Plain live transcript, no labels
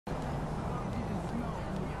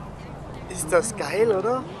Ist das geil,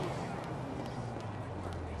 oder?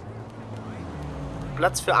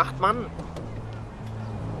 Platz für 8 Mann.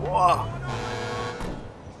 Boah.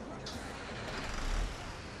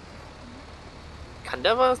 Kann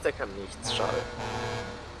der was? Der kann nichts. Schade.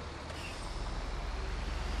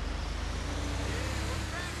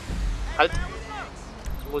 Halt.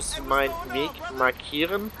 Ich muss meinen Weg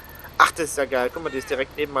markieren. Ach, das ist ja geil. Guck mal, die ist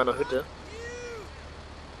direkt neben meiner Hütte.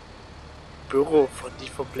 Büro von die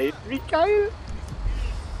VerPLAYten. Wie geil.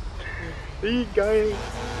 Wie geil.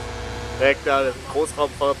 Direkt da, das ist ein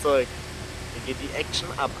Großraumfahrzeug. Hier geht die Action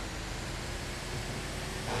ab.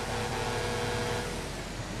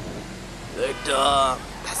 Da.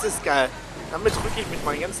 Das ist geil. Damit drücke ich mit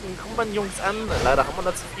meinen ganzen Kompagnons an. Leider haben wir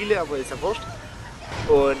da zu viele, aber ist ja wurscht.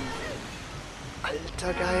 Und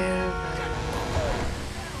alter geil.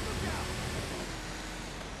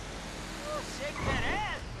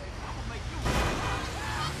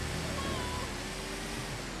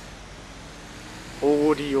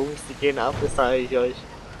 Oh, die Jungs, die gehen ab, das sage ich euch.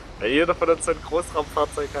 Wenn jeder von uns so ein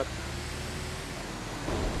Großraumfahrzeug hat.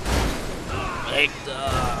 Weg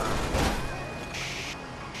da!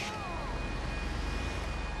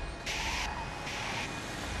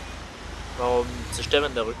 Warum zerstört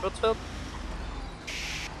man der rückwärts fährt?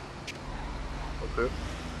 Okay.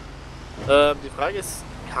 Die Frage ist,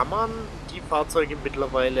 kann man die Fahrzeuge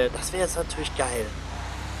mittlerweile... Das wäre jetzt natürlich geil.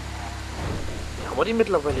 Kann man die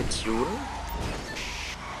mittlerweile tunen?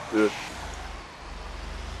 Nö.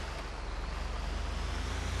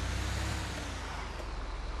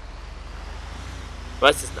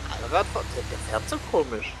 Was ist ein Allradfahrzeug? Der fährt so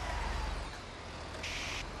komisch.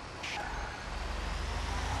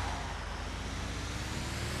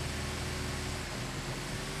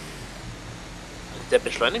 Der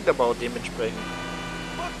beschleunigt aber auch dementsprechend.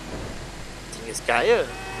 Das Ding ist geil.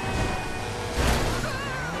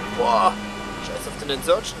 Boah, scheiß auf den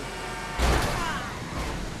Insurgent.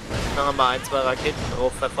 Nachher mal 1, 2 Raketen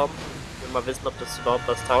drauf pfeffern. Ich will mal wissen, ob das überhaupt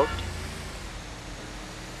was taugt.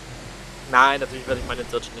 Nein, natürlich werde ich meinen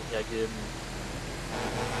Insurgent nicht hergeben.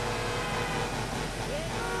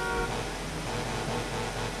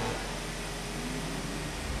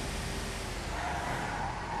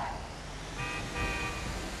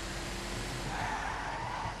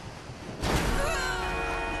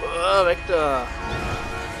 Oh, weg da!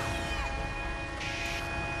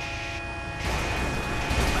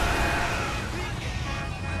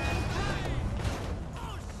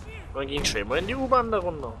 Man ging schön mal in die U-Bahn da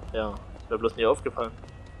runter. Ja, ist mir bloß nie aufgefallen.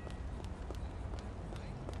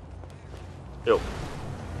 Jo.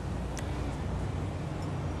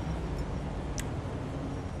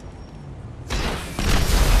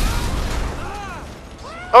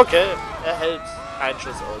 Okay, er hält einen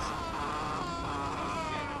Schuss aus.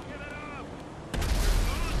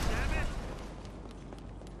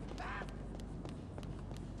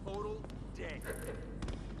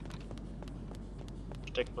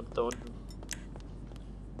 Steckt man da unten.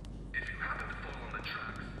 Ich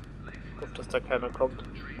hoffe, dass da keiner kommt.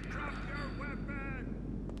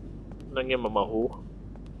 Und dann gehen wir mal hoch.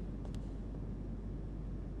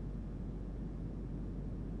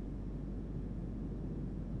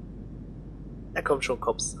 Da kommt schon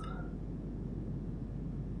Cops.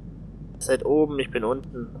 Ihr seid oben, ich bin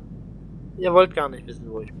unten. Ihr wollt gar nicht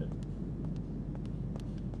wissen, wo ich bin.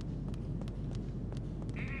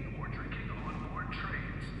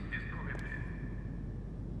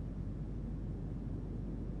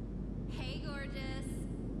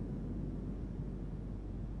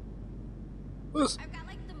 Was? I've got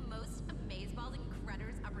like the most amazeballs and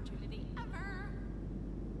critters opportunity ever.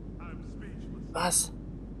 I'm speechless. Was?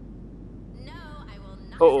 No, I will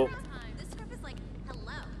not. Oh, oh. Time. This script is like,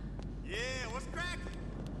 hello. Yeah, what's cracking?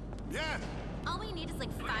 Yeah. All we need is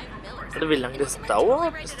like 5 millers. Alter, wie lange das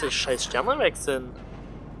dauert, bis die scheiß Sterne weg sind. I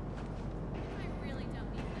really don't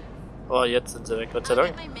need this. Oh, jetzt sind sie weg, Gott sei I'll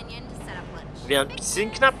Dank. get my minion to set up lunch. Wäre ein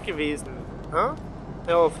bisschen knapp gewesen. Ha?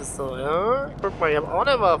 Herr Officer, ja? Guck mal, ich habe auch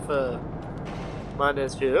eine Waffe. Meine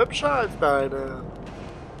ist viel hübscher als deine.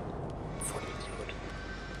 Voll Idiot.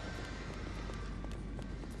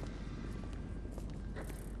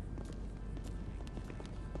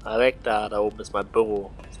 Ah, weg da, da oben ist mein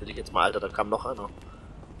Büro. Das will ich jetzt mal, Alter, da kam noch einer.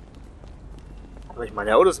 Aber ich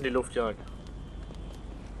meine Autos in die Luft jagen.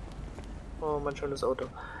 Oh, mein schönes Auto.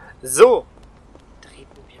 So.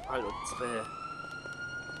 Treten wir mal unsere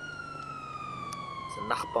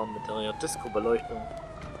Nachbarn mit der Disco-Beleuchtung.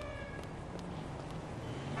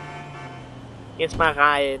 Jetzt mal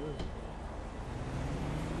rein.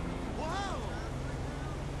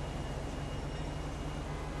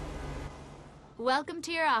 Welcome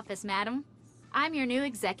to your office, madam. I'm your new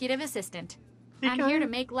executive assistant. I'm here to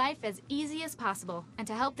make life as easy as possible and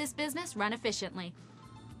to help this business run efficiently.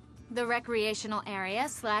 The recreational area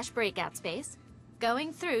 / breakout space,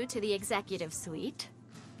 going through to the executive suite.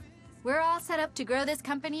 We're all set up to grow this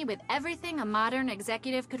company with everything a modern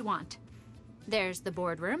executive could want. There's the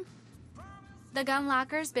boardroom. The gun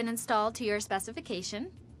locker's been installed to your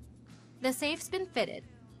specification. The safe's been fitted.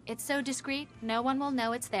 It's so discreet, no one will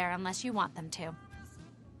know it's there unless you want them to.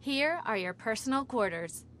 Here are your personal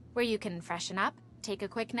quarters, where you can freshen up, take a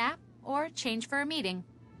quick nap, or change for a meeting.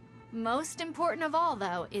 Most important of all,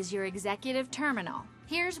 though, is your executive terminal.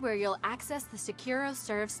 Here's where you'll access the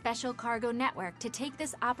SecuroServe special cargo network to take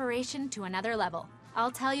this operation to another level.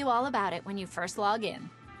 I'll tell you all about it when you first log in.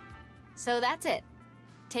 So that's it.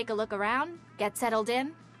 Take a look around, get settled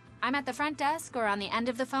in. I'm at the front desk or on the end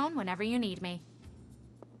of the phone whenever you need me.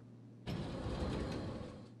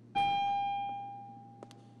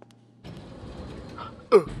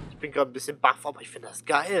 Ich bin gerade ein bisschen baff, aber ich finde das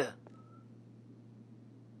geil.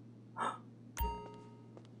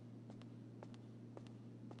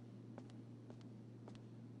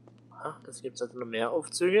 Ah, das gibt es also noch mehr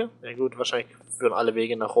Aufzüge. Ja gut, wahrscheinlich führen alle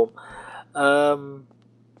Wege nach Rom.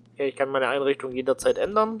 Okay, ich kann meine Einrichtung jederzeit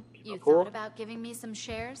ändern. You thought about giving me some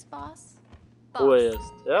shares, boss? Ruhe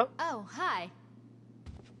jetzt, ja? Oh, hi.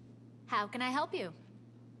 How can I help you?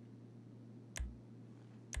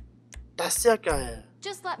 Das ist ja geil.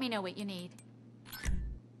 Just let me know what you need.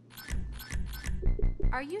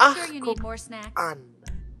 Are you Ach, sure you guck need more snacks? an.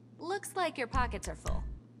 Looks like your pockets are full.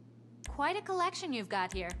 Quite a collection you've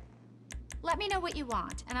got here. Let me know what you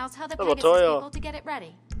want, and I'll tell the Aber Pegasus teuer. people to get it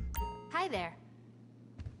ready. Hi there.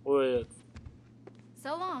 Ruhe jetzt.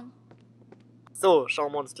 So long. So,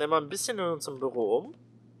 schauen wir uns gleich mal ein bisschen in unserem Büro um.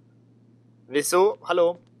 Wieso?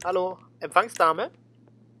 Hallo? Hallo? Empfangsdame?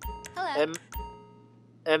 Hello.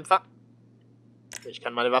 Empfang... Ich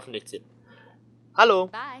kann meine Waffen nicht ziehen. Hallo?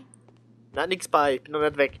 Bye. Na, nix bei. Ich bin noch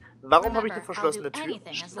nicht weg. Warum habe ich eine Remember, I'll verschlossene do Tür?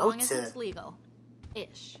 anything as long as Schnauze. it's legal.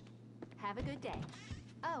 Ish. Have a good day.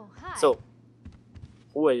 Oh, hi. So.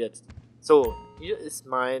 Ruhe jetzt. So, hier ist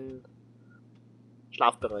mein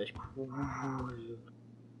Schlafbereich. Cool.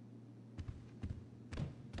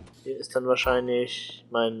 Hier ist dann wahrscheinlich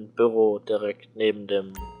mein Büro direkt neben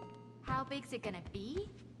dem... How big's it gonna be?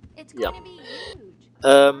 It's Ja. going to be huge.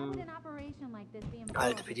 Why would an operation like this be important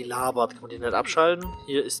Alter, wie die to labert. Kann man die nicht abschalten?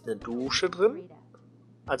 Hier ist eine Dusche drin.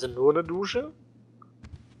 Also nur eine Dusche.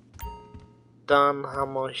 Dann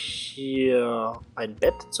haben wir hier ein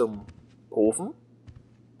Bett zum Ofen.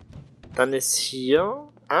 Dann ist hier...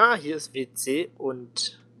 Ah, hier ist WC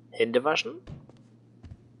und Hände waschen.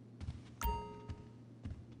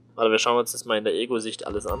 Warte, wir schauen uns das mal in der Ego-Sicht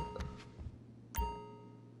alles an.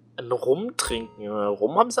 Ein Rum trinken. Ja,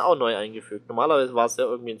 Rum haben sie auch neu eingefügt. Normalerweise war es ja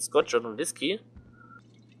irgendwie ein Scotch und ein Whisky.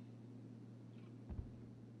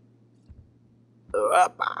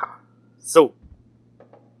 So.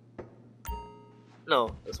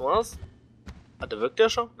 No, das war's. Hat der wirkt der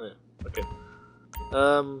schon? Nee, okay.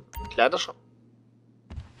 Kleiderschrank.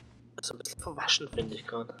 Ist ein bisschen verwaschen, finde ich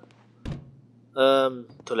gerade.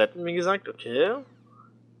 Toiletten, wie gesagt, okay.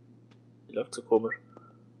 Die läuft so komisch.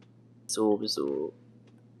 So, wieso?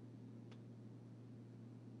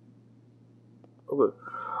 Okay.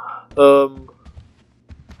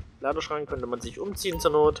 Kleiderschrank könnte man sich umziehen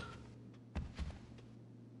zur Not.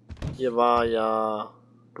 Hier war ja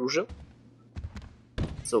Dusche.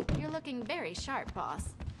 So, You're looking very sharp,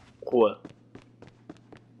 boss. Ruhe.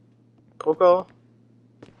 Drucker.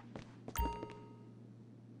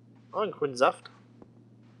 Oh, einen grünen Saft.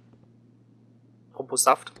 Apropos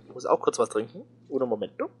Saft. Ich muss auch kurz was trinken. Oder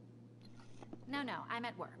Moment, du? No, I'm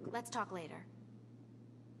at work. Let's talk later.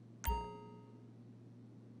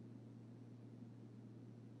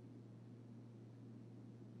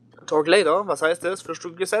 Talk later, was heißt das? Führst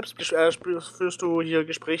du hier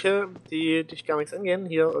Gespräche, die dich gar nichts angehen?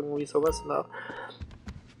 Hier irgendwie sowas nach.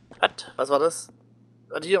 Was war das?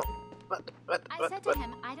 Was hier? I said to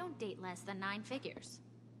him, I don't date less than 9 figures.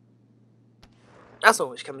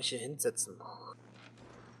 Achso, ich kann mich hier hinsetzen.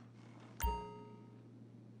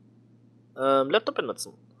 Laptop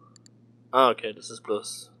benutzen. Ah, okay, das ist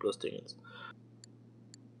bloß Dingens.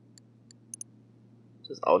 Ist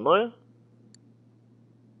das auch neu?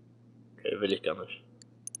 Okay, will ich gar nicht.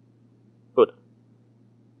 Gut.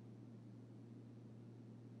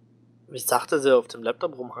 Ich sagte, sie auf dem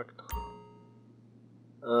Laptop rumhackt.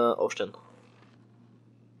 Aufstehen.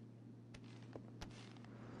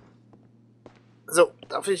 So,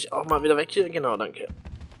 darf ich auch mal wieder weg hier? Genau, danke.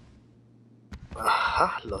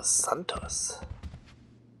 Aha, Los Santos.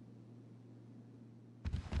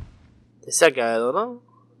 Das ist ja geil, oder?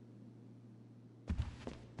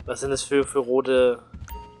 Was sind das für rote...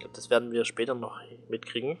 Ich glaube, das werden wir später noch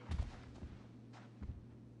mitkriegen.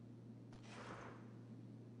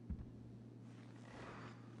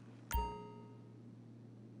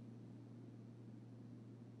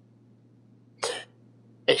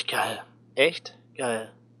 Echt geil. Echt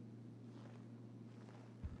geil.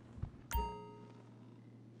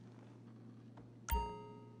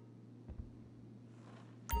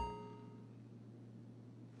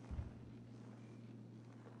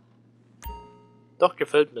 Doch,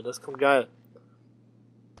 gefällt mir, das kommt geil.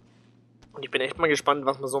 Und ich bin echt mal gespannt,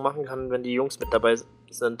 was man so machen kann, wenn die Jungs mit dabei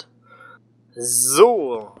sind.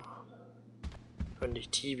 So. Könnte ich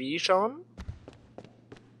TV schauen.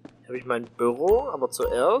 Hier habe ich mein Büro, aber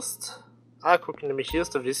zuerst... Ah, guck, nämlich hier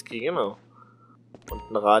ist der Whisky, genau.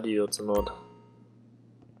 Und ein Radio zur Not.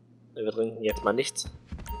 Wir trinken jetzt mal nichts.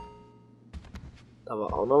 Da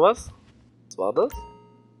war auch noch was. Was war das?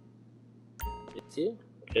 Whisky,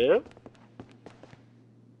 okay.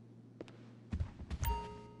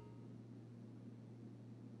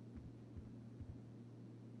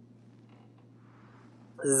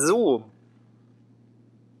 So.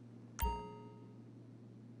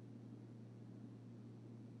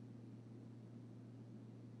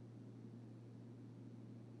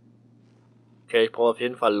 Okay, ich brauche auf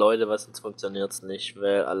jeden Fall Leute, weil sonst funktioniert es nicht,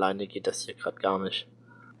 weil alleine geht das hier gerade gar nicht.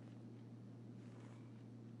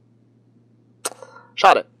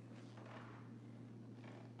 Schade.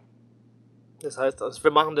 Das heißt, also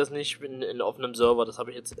wir machen das nicht in offenem Server, das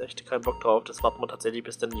habe ich jetzt echt keinen Bock drauf. Das warten wir tatsächlich,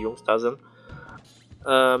 bis dann die Jungs da sind.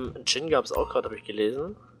 Ein Gin gab es auch gerade, habe ich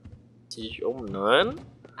gelesen. Zieh ich um, nein.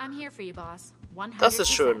 I'm here for you, boss. 100%. Das ist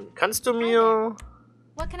schön. Kannst du mir...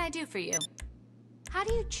 What can I do for you? How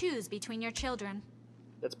do you choose between your children?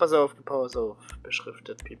 Jetzt pass auf, Pause auf.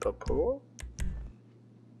 Beschriftet Pipapo.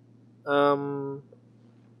 They're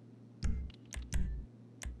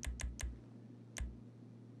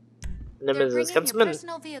Nemesis, bringing kannst du your mir...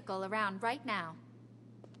 personal vehicle around right now.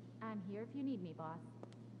 I'm here if you need me, boss.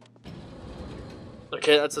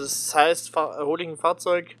 Okay, also das heißt, hol ich ein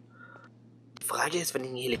Fahrzeug. Die Frage ist, wenn ich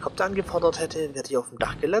einen Helikopter angefordert hätte, wäre die auf dem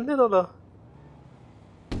Dach gelandet, oder?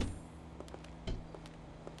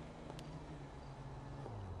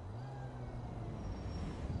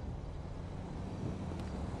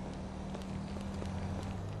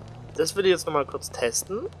 Das würde ich jetzt nochmal kurz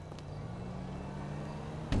testen.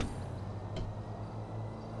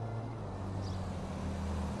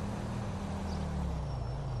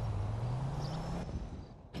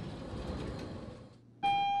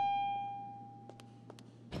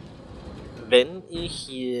 Wenn ich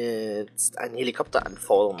jetzt einen Helikopter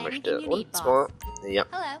anfordern möchte, und zwar, ja,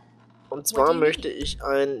 Hello. und zwar möchte ich ein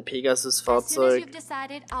As soon as Pegasus-Fahrzeug. you've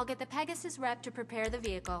decided, I'll get the Pegasus rep to prepare the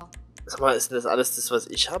vehicle. Sag mal, ist denn das alles das, was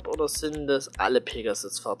ich habe, oder sind das alle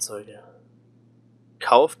Pegasus-Fahrzeuge?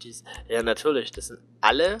 Kauft dies. Ja, natürlich, das sind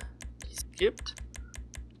alle, die es gibt.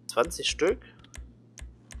 20 Stück.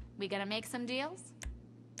 We gonna make some deals?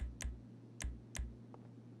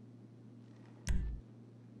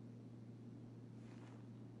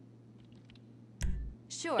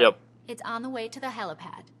 Sure. Ja. It's on the way to the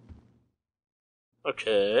helipad.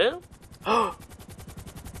 Okay. Oh.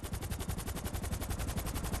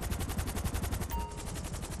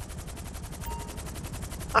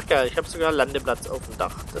 Ach geil, ich habe sogar Landeplatz auf dem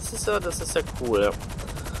Dach. Das ist ja cool. Ja.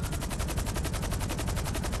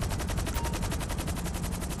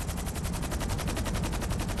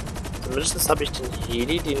 Zumindest habe ich den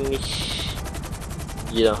Heli, den nicht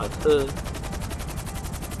jeder hatte.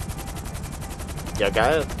 Ja,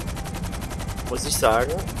 geil. Muss ich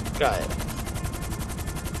sagen, geil.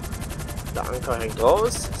 Der Anker hängt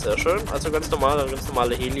raus, sehr schön. Also ganz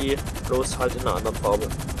normale Heli, bloß halt in einer anderen Farbe.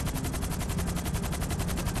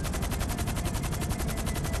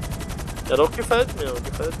 Ja doch, gefällt mir.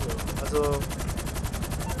 Also,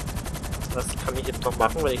 was kann ich jetzt noch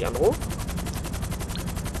machen, wenn ich anrufe?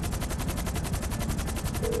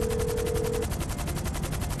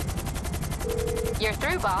 You're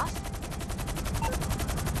through, boss.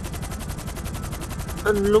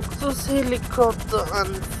 Ein Luxushelikopter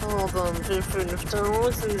anfordern für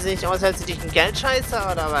 5000. Sehe ich aus, als hätte ich einen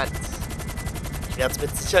Geldscheißer oder was? Ich werde es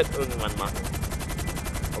mit Sicherheit irgendwann machen.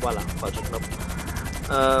 Hoppala, falscher Knopf.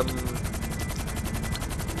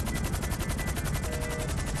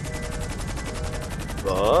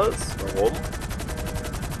 Was? Warum?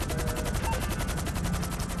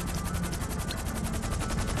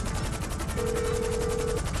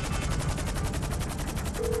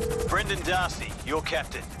 Brendan Darcy, your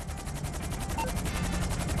captain.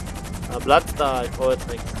 Na, Platz da, ich brauche jetzt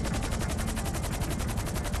nichts.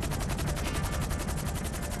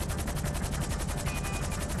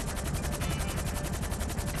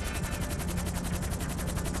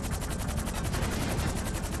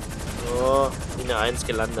 Linie 1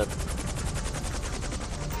 gelandet.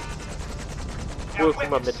 Cool, guck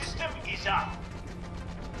mal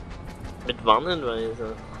mit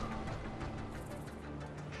Warnhinweise.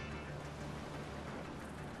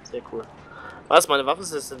 Sehr cool. Was? Meine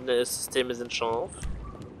Waffensysteme sind scharf.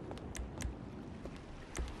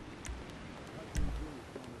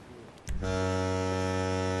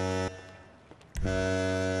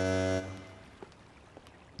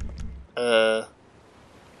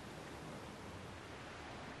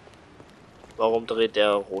 Warum dreht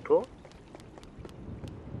der Rotor?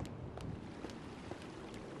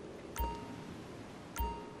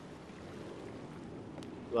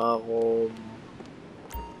 Warum?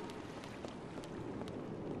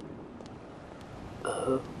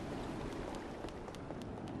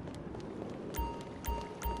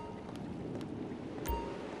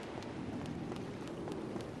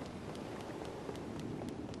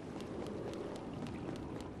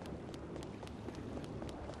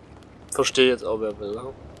 Verstehe jetzt auch, wer will.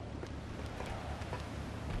 Ne?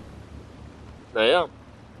 Naja.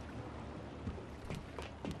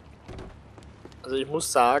 Also ich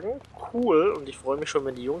muss sagen, cool, und ich freue mich schon,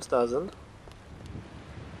 wenn die Jungs da sind.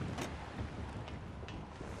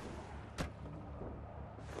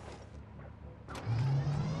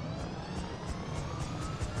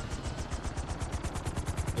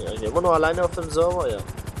 Ja, ich immer noch alleine auf dem Server, ja.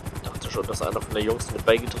 Ich dachte schon, dass einer von der Jungs mit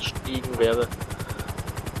beigestiegen wäre.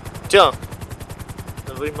 Tja,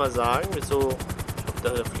 dann würde ich mal sagen, wieso... Ich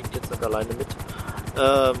hoffe, der fliegt jetzt nicht alleine mit.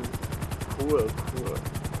 Cool.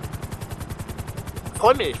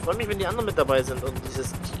 Freue mich, wenn die anderen mit dabei sind und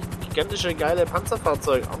dieses gigantische, geile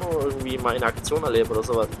Panzerfahrzeug auch noch irgendwie mal in Aktion erleben oder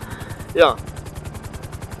sowas. Ja.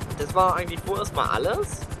 Das war eigentlich vorerst mal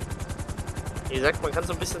alles. Wie gesagt, man kann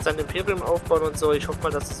so ein bisschen sein Imperium aufbauen und so. Ich hoffe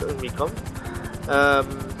mal, dass es irgendwie kommt.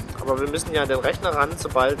 Aber wir müssen ja an den Rechner ran,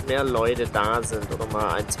 sobald mehr Leute da sind oder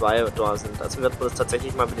mal 1, 2 da sind. Also werden wir das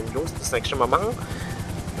tatsächlich mal mit den Jungs das nächste Mal machen.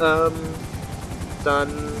 Dann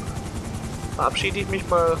verabschiede ich mich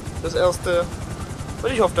mal das erste.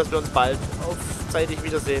 Und ich hoffe, dass wir uns bald zeitig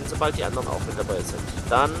wiedersehen, sobald die anderen auch mit dabei sind.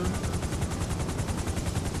 Dann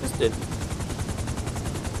bis denn.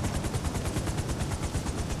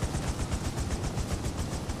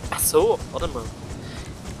 Ach so, warte mal.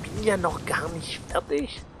 Ich bin ja noch gar nicht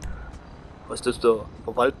fertig. Was ist das da?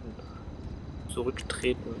 Verwalten.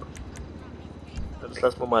 Zurücktreten. Das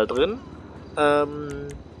lassen wir mal drin.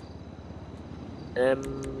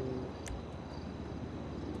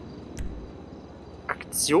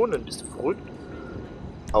 Aktionen, bist du verrückt?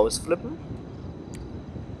 Ausflippen?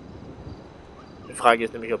 Die Frage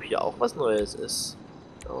ist nämlich, ob hier auch was Neues ist.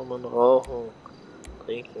 Oh man, rauchen,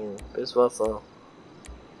 trinken, Bisswasser.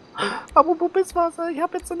 Apropos Bisswasser, ich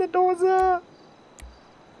habe jetzt so eine Dose.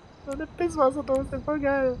 So eine Bisswasserdose, voll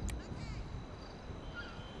geil.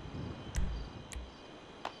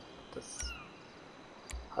 Das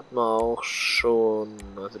hat man auch schon.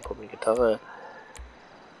 Also kommt die Gitarre.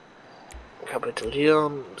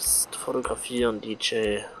 Kapitulieren, Psst, fotografieren,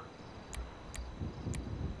 DJ.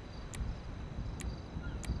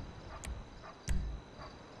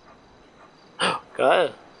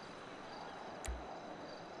 Geil.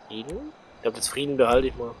 Frieden? Ich glaube, das Frieden behalte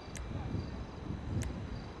ich mal.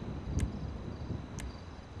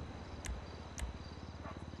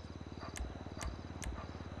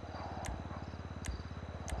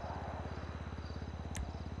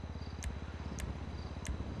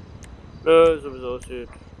 Nö, sowieso aussieht.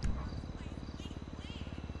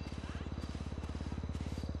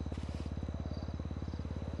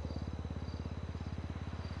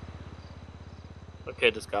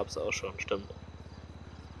 Okay, das gab's auch schon, stimmt.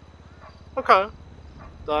 Okay,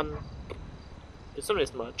 dann bis zum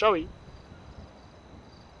nächsten Mal. Ciao.